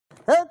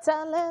Oh,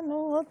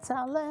 Taleno,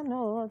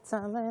 Taleno,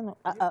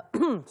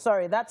 Taleno.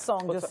 Sorry, that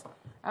song just,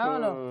 I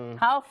don't know.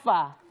 How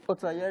far? Oh.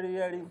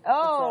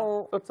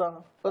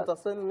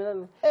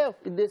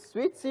 The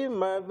sweetie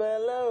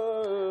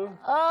Marvella.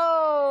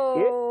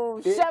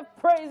 Oh, Chef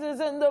Praise is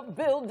in the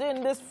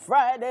building this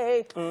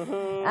Friday.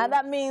 And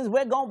that means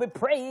we're going to be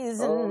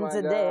praising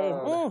today.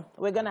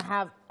 We're going to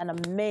have an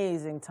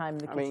amazing time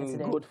in the kitchen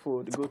today. Good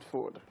food, good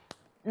food.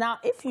 Now,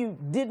 if you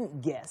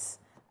didn't guess,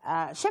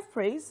 Chef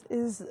Praise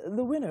is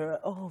the winner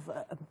of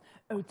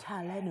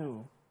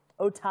Otaleno.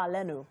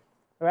 Otaleno,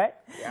 right?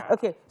 Yeah.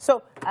 Okay,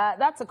 so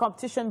that's a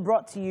competition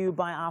brought to you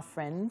by our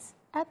friends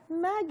at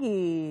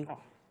Maggie,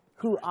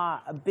 who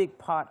are a big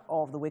part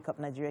of the Wake Up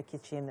Nigeria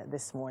kitchen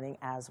this morning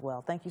as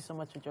well. Thank you so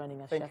much for joining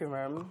us, Chef. Thank you,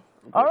 ma'am.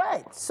 All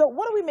right, so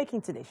what are we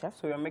making today, Chef?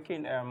 So we're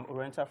making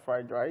Oriental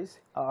fried rice.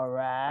 All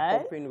right.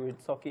 Accompanied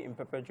with turkey in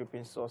pepper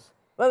dripping sauce.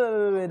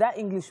 Wait. That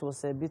English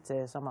was a bit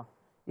somehow.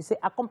 You say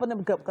accompanied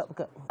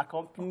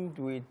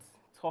with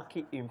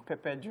turkey in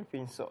pepper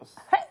dripping sauce.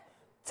 Hey,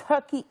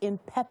 turkey in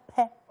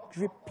pepper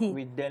dripping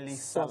with deli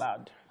sauce.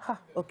 salad.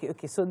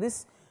 Okay. So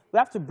this, we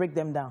have to break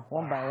them down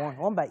one by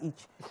one by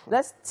each.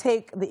 Let's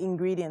take the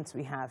ingredients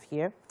we have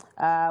here.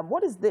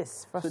 What is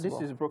this, first of all? So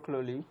this is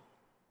broccoli.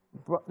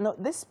 No,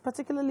 this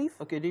particular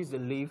leaf? Okay, this is the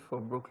leaf for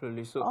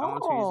broccoli. So I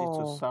want to use it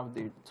to serve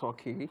the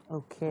turkey.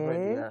 Okay. Right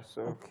here.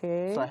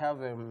 So I have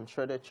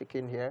shredded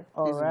chicken here.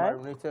 This is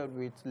marinated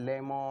with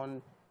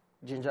lemon,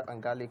 ginger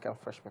and garlic and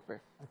fresh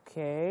pepper.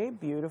 Okay,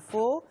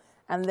 beautiful.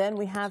 And then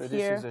we have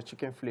here... So this is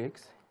chicken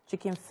flakes.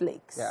 Chicken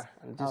flakes. Yeah,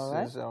 and this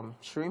is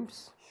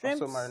shrimps.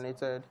 Also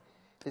marinated.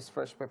 This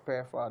fresh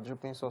pepper for our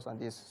dripping sauce, and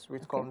this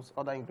sweet corns,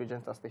 other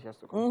ingredients are still here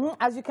to come.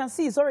 As you can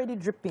see, it's already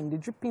dripping. The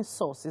dripping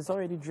sauce is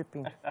already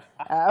dripping.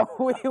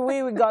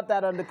 we got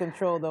that under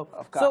control, though.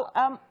 Of course.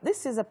 So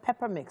this is a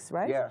pepper mix,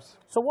 right? Yes.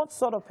 So what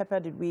sort of pepper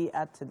did we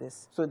add to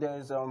this? So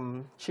there's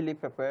chili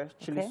pepper,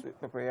 sweet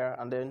pepper here,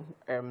 and then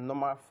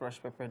normal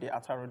fresh pepper, the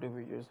atarodo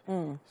we use.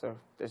 So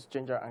there's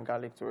ginger and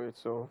garlic to it,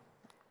 so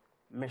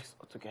mix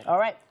it together. All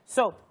right.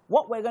 So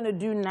what we're going to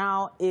do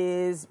now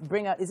is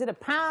bring out, is it a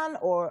pan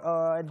or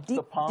a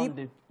deep,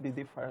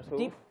 deep fryer. So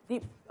deep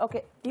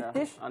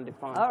dish? And the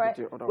pan. All right.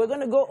 We're going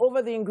to go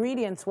over the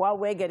ingredients while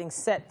we're getting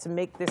set to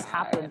make this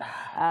happen.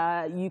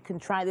 You can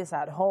try this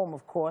at home,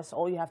 of course.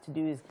 All you have to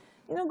do is,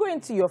 go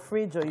into your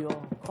fridge or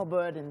your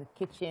cupboard in the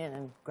kitchen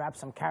and grab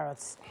some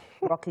carrots,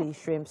 broccoli,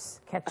 shrimps,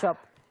 ketchup,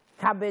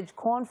 cabbage,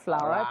 corn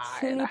flour,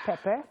 chili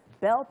pepper,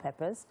 bell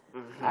peppers.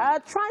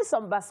 Try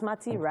some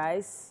basmati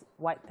rice,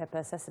 white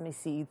pepper, sesame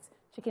seeds,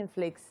 chicken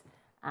flakes,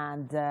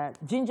 and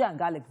ginger and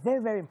garlic.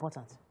 Very, very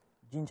important.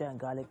 Ginger and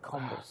garlic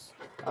combos.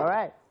 All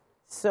right.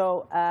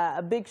 So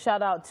a big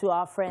shout out to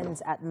our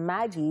friends at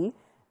Maggie,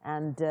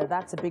 and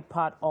that's a big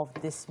part of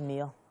this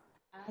meal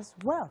as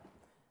well.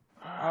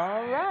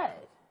 All right.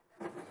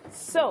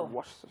 So.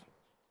 Wash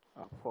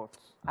our pots.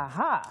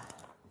 Aha.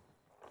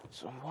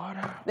 Some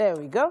water. There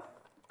we go.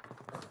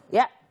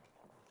 Yeah.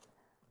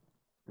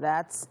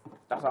 That's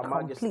our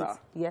Maggie star.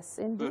 Yes,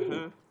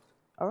 indeed.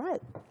 All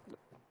right.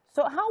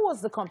 So how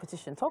was the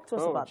competition? Talk to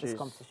us about this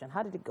competition.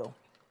 How did it go?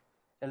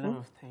 A lot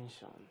of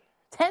tension.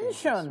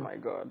 Tension? Oh, my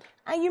God.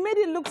 And you made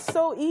it look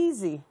so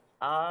easy.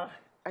 I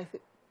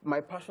think my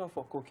passion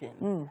for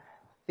cooking.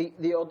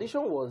 The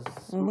audition was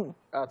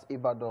at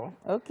Ibadan.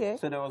 Okay.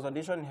 So there was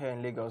audition here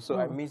in Lagos. So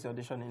I missed the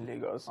audition in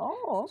Lagos.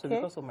 Oh, okay. So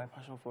because of my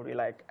passion for it,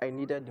 I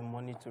needed the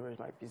money to raise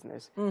my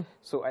business.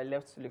 So I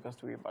left Lagos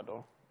to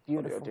Ibadan.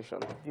 For the audition.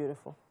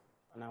 Beautiful.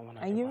 And I won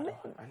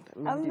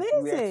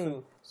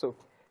amazing. So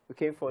we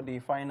came for the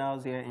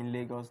finals here in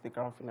Lagos, the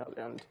grand finale,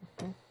 and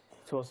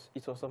it was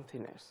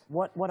something else.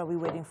 What are we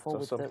waiting for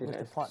with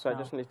the pot So now? I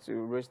just need to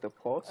raise the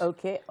pot.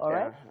 Okay, all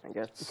right. And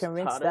get you can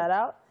rinse that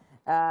out.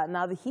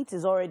 Now the heat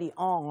is already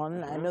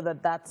on. I know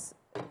that's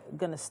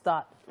going to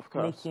start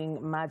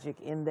making magic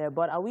in there.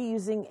 But are we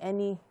using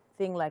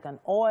anything like an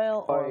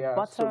oil or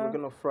butter? So we're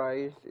going to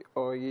fry the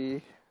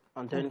oil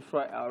and then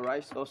fry our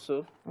rice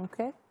also.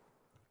 Okay.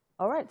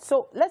 All right,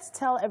 so let's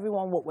tell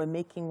everyone what we're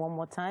making one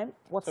more time.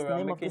 What's the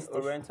name of this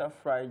dish? Oriental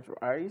fried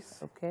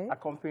rice,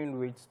 accompanied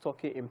with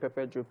turkey in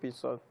pepper dripping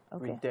sauce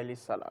with deli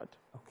salad.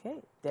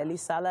 Okay, deli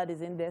salad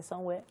is in there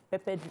somewhere.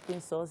 Pepper dripping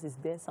sauce is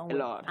there somewhere.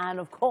 Lord. And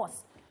of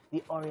course,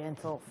 the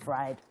Oriental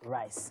fried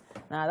rice.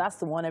 Now that's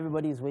the one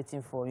everybody is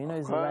waiting for.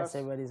 It's the rice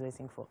everybody's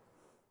waiting for.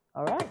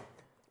 All right.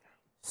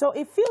 So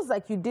it feels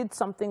like you did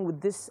something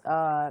with this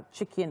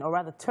chicken, or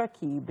rather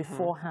turkey,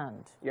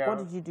 beforehand. Yeah. What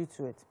did you do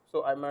to it?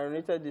 So I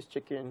marinated this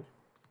chicken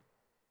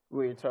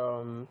with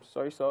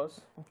soy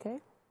sauce,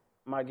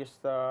 Maggi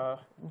star,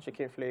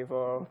 chicken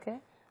flavor,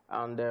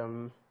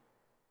 and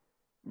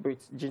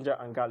with ginger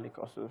and garlic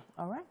also.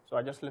 All right. So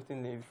I just left it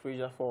in the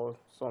freezer for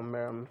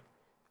some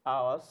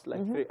hours,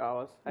 like 3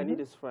 hours. I need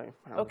this frying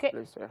pan. Okay.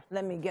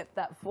 Let me get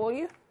that for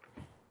you.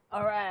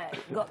 All right.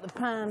 Got the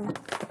pan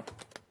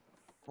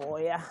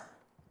for you.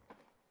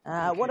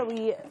 What are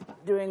we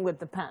doing with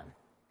the pan?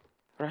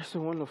 I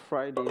still want to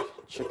fry the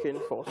chicken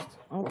first. Okay.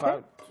 What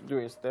I do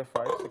is stir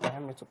fry, so you can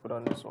help me to put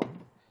on this one.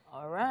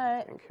 All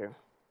right. Thank you.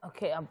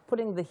 Okay, I'm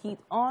putting the heat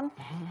on.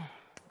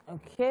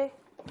 Okay,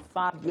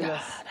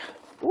 fabulous.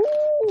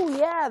 Ooh,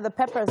 yeah, the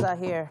peppers are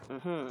here.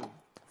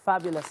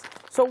 Fabulous.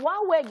 So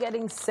while we're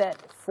getting set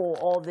for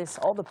all this,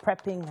 all the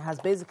prepping has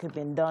basically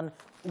been done.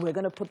 We're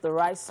going to put the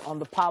rice on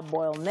the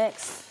parboil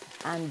next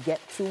and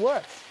get to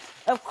work.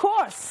 Of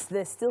course,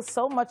 there's still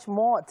so much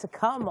more to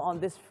come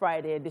on this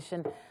Friday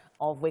edition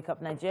of Wake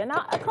Up Nigeria.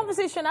 Now, a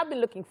conversation I've been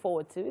looking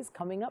forward to is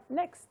coming up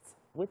next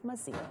with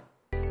Mazia.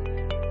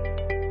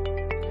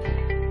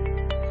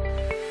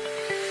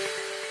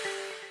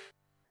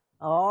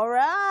 All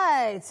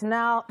right,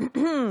 now,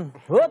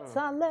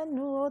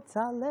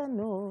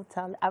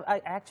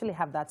 I actually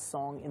have that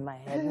song in my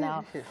head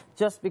now,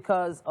 just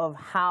because of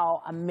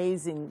how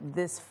amazing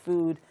this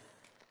food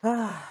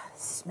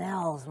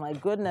smells, my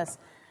goodness.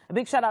 A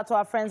big shout out to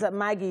our friends at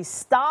Maggie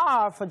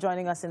Star for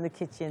joining us in the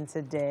kitchen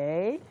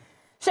today.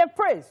 Chef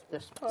Praise.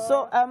 Yes.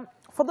 So,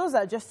 for those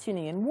that are just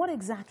tuning in, what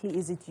exactly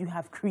is it you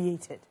have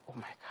created? Oh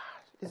my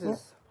gosh, this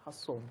is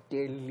House of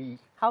Delhi.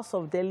 House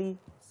of Delhi.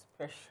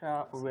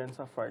 Special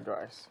Oriental fried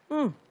rice.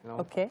 You know?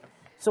 Okay.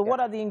 So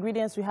what are the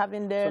ingredients we have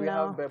in there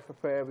now? We have bell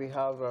pepper, we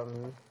have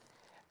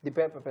the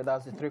bell pepper,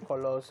 that's the 3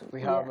 colors.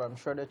 We have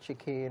shredded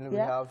chicken, we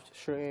have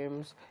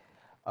shrimps,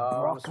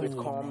 sweet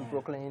corn,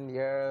 broccoli,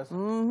 yes.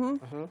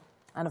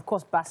 And of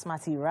course,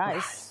 basmati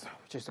rice.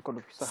 Which is the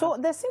color. So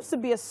there seems to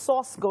be a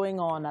sauce going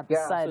on at the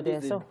side there.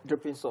 So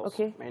dripping sauce.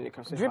 Okay. Mainly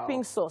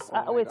dripping sauce.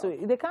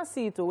 Wait, they can't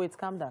see it. Wait,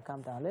 calm down,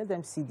 calm down. Let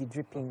them see the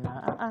dripping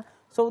now.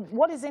 So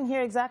what is in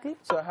here exactly?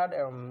 So I had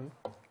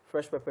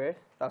fresh pepper.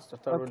 That's the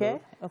taro. Okay.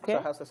 So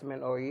I have sesame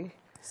oil.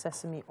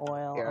 Sesame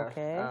oil. Yeah.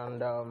 Okay.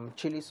 And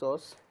chili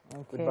sauce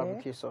with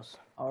barbecue sauce.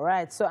 All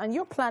right. So and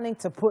you're planning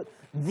to put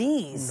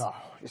these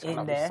it's in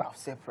gonna there? be served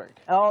separate.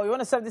 Oh, you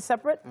want to serve this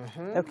separate?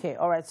 Okay.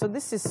 All right. So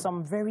this is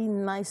some very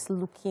nice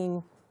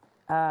looking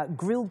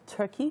grilled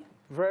turkey.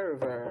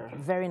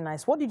 Very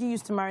nice. What did you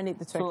use to marinate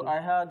the turkey? So I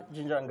had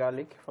ginger and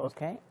garlic first.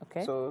 Okay.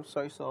 Okay. So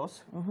soy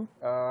sauce.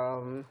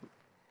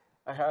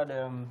 I had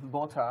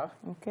butter.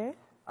 Okay.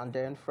 And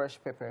then fresh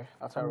pepper.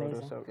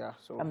 Amazing. So yeah.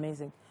 So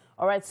amazing.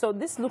 All right. So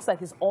this looks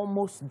like it's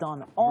almost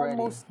done.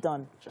 Almost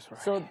done. Just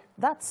right. So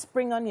that's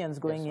spring onions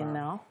going in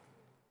now.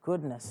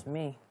 Goodness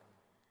me.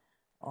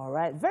 All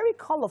right. Very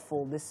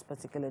colorful, this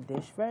particular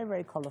dish. Very,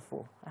 very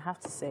colorful, I have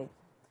to say.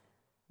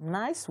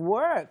 Nice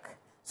work.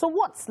 So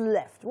what's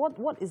left? What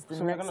is the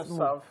next we're going to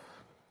serve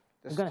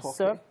this. We're going to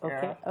serve?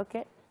 Okay,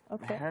 okay,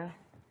 okay.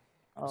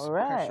 All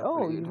right.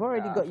 Oh, you've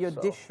already got your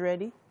dish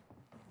ready.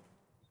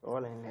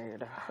 All in there.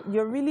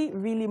 You're really,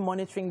 really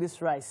monitoring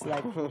this rice.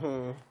 Like,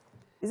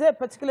 is there a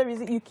particular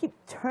reason you keep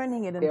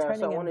turning it and turning it? Yeah,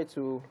 so I want it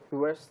to be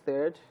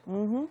roasted.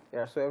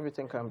 Yeah, so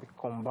everything can be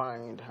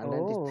combined. And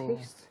then the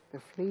taste, the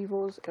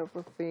flavors,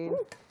 everything,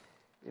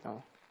 you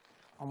know.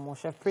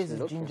 Almost Chef Praise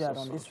is gingered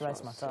on this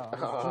rice matter.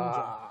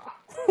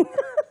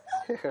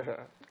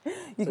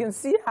 You can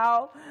see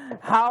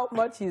how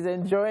much he's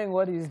enjoying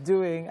what he's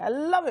doing. I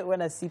love it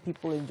when I see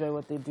people enjoy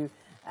what they do,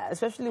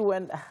 especially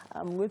when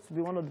I'm going to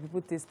be one of the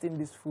people tasting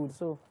this food.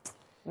 So,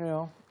 you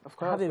know, of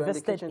course, I have a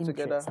vested interest.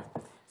 Together.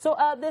 So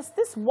there's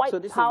this white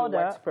powder.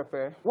 Is white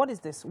pepper. What is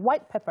this?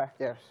 White pepper?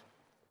 Yes.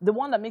 The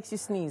one that makes you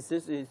sneeze?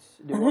 This is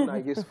the one I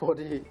use for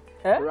the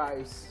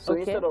rice. So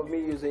instead of me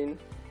using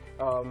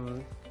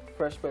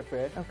fresh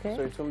pepper,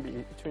 so it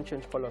won't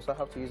change color. So I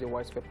have to use a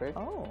white pepper.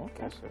 Oh,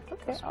 okay. So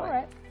okay, all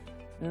right.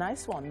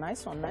 Nice one,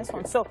 nice one, nice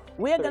one. So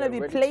we're going to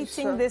be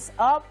plating this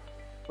up.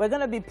 We're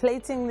going to be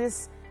plating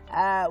this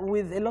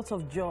with a lot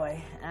of joy.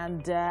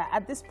 And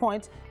at this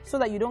point, so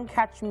that you don't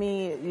catch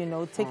me, you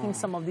know, taking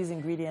some of these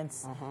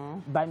ingredients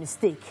by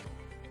mistake,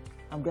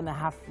 I'm going to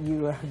have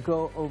you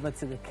go over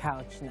to the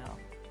couch now.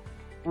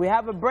 We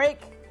have a break,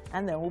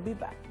 and then we'll be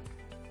back.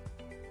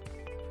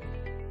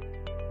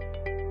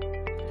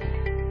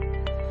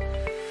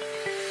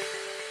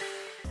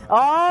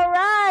 All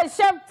right,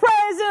 Chef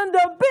Praise in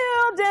the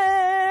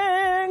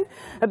building.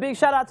 A big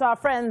shout out to our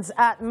friends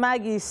at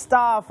Maggie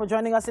Star for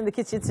joining us in the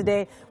kitchen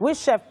today with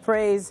Chef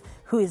Praise,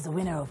 who is the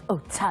winner of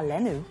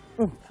Otalenu.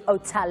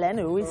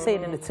 Otalenu, we say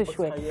it in the Tush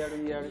way.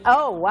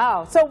 Oh,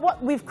 wow. So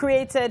what we've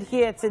created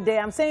here today,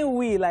 I'm saying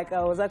we, like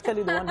I was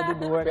actually the one that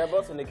did the work. We are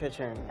both in the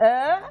kitchen.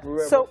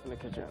 So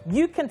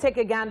you can take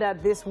a gander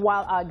at this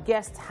while our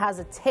guest has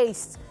a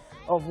taste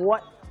of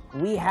what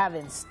we have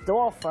in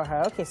store for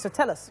her. Okay, so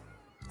tell us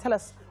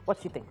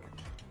what you think.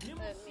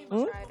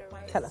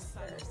 Tell us.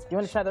 You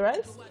want to try the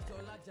rice?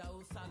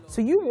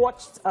 So you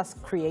watched us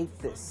create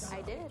this.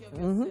 I did.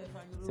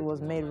 So it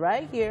was made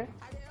right here.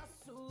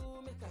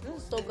 This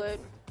is so good.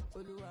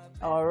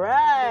 All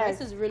right.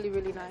 This is really,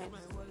 really nice.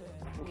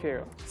 Thank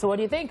you. So what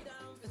do you think?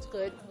 It's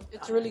good.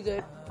 It's really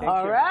good.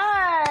 All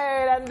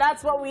right. And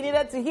that's what we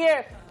needed to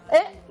hear.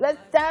 Let's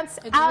dance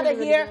out of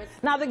here. Really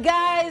now, the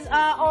guys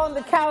are on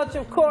the couch,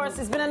 of course.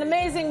 It's been an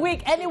amazing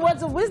week. Any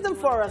words of wisdom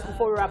for us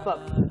before we wrap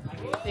up?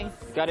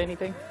 Got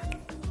anything?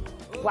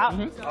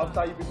 Wow.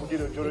 After you people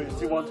get a Joro, you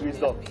still want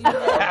wisdom.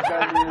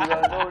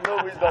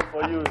 No wisdom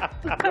for you.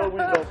 No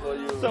wisdom for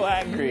you. So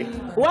angry.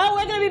 Well,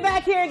 we're going to be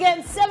back here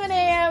again 7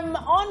 a.m.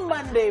 on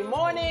Monday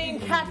morning.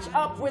 Catch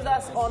up with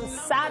us on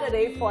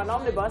Saturday for an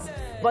omnibus.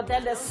 But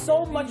then there's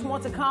so much more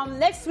to come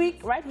next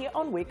week right here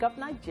on Wake Up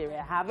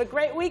Nigeria. Have a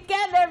great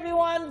weekend,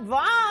 everyone.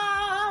 Bye.